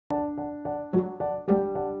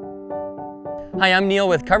Hi, I'm Neil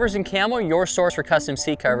with Covers Camo, your source for custom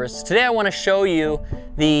seat covers. Today I want to show you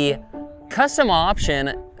the custom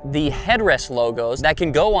option, the headrest logos that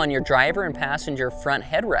can go on your driver and passenger front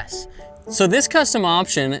headrests. So this custom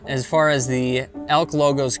option, as far as the elk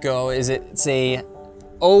logos go, is it's a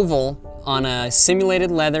oval on a simulated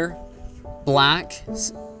leather black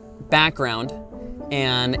background,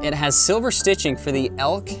 and it has silver stitching for the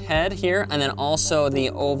elk head here, and then also the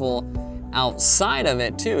oval outside of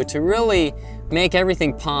it too, to really make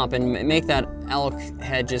everything pop and make that elk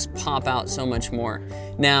head just pop out so much more.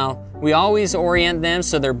 Now, we always orient them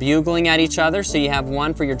so they're bugling at each other, so you have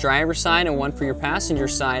one for your driver's side and one for your passenger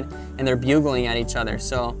side, and they're bugling at each other.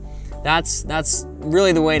 So that's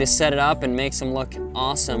really the way to set it up and makes them look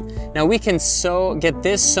awesome. Now we can get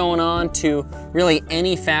this sewn on to really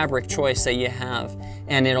any fabric choice that you have,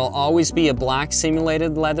 and it'll always be a black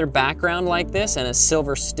simulated leather background like this and a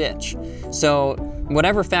silver stitch. So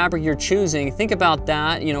whatever fabric you're choosing, think about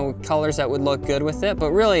that, you know, colors that would look good with it,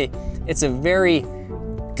 but really it's a very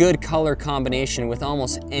good color combination with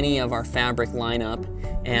almost any of our fabric lineup,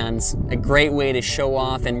 and a great way to show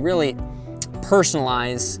off and really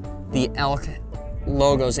personalize the elk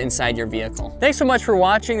logos inside your vehicle. Thanks so much for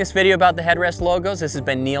watching this video about the headrest logos. This has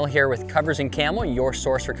been Neil here with Covers Camo, your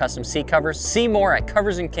source for custom seat covers. See more at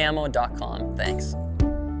coversandcamo.com. Thanks.